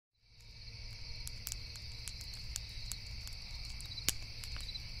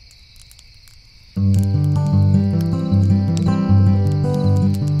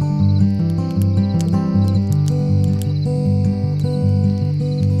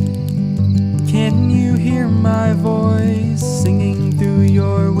my voice singing through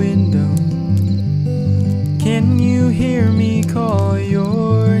your window? Can you hear me call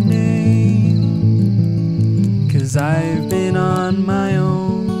your name? 'Cause I've been on my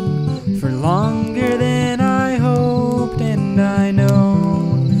own for longer than I hoped, and I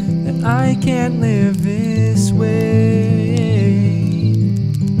know that I can't live this way.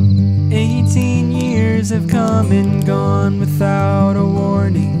 18 years have come and gone without a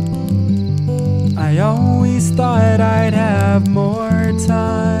warning. I always thought I'd have more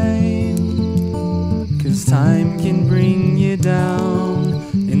time, 'cause time can bring you down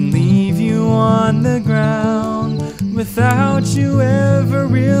and leave you on the ground without you ever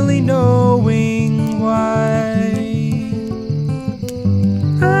really knowing why.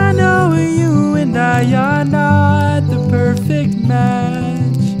 I know you and I are not the perfect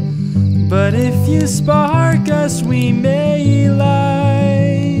match, but if you spark us we may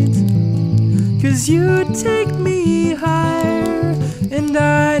light. 'Cause you take me higher, and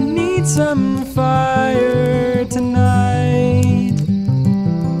I need some fire tonight.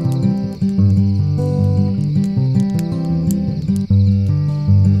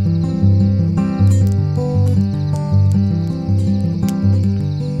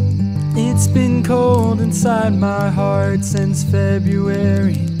 It's been cold inside my heart since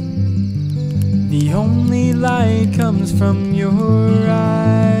February. The only light comes from your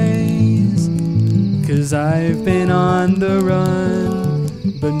eyes. 'Cause I've been on the run,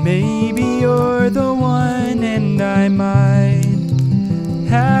 but maybe you're the one, and I might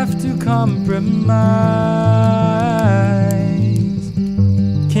have to compromise.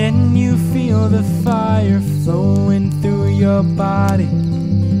 Can you feel the fire flowing through your body?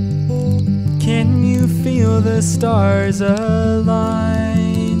 Can you feel the stars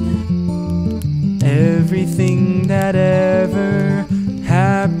align? Everything that ever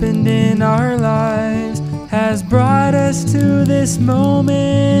happened in our lives has brought us to this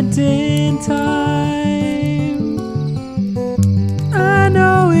moment in time. I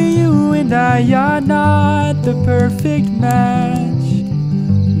know you and I are not the perfect match,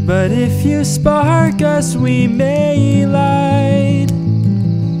 but if you spark us we may light.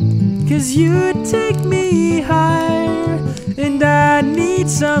 'Cause you take me higher, and I need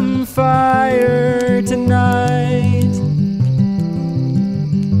some fire tonight.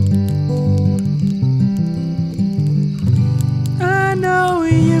 I know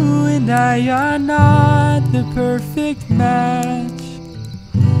you and I are not the perfect match,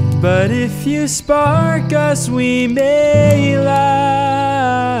 but if you spark us we may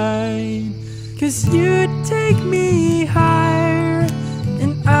light. 'Cause you take me higher,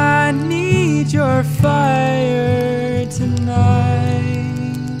 and I need your fire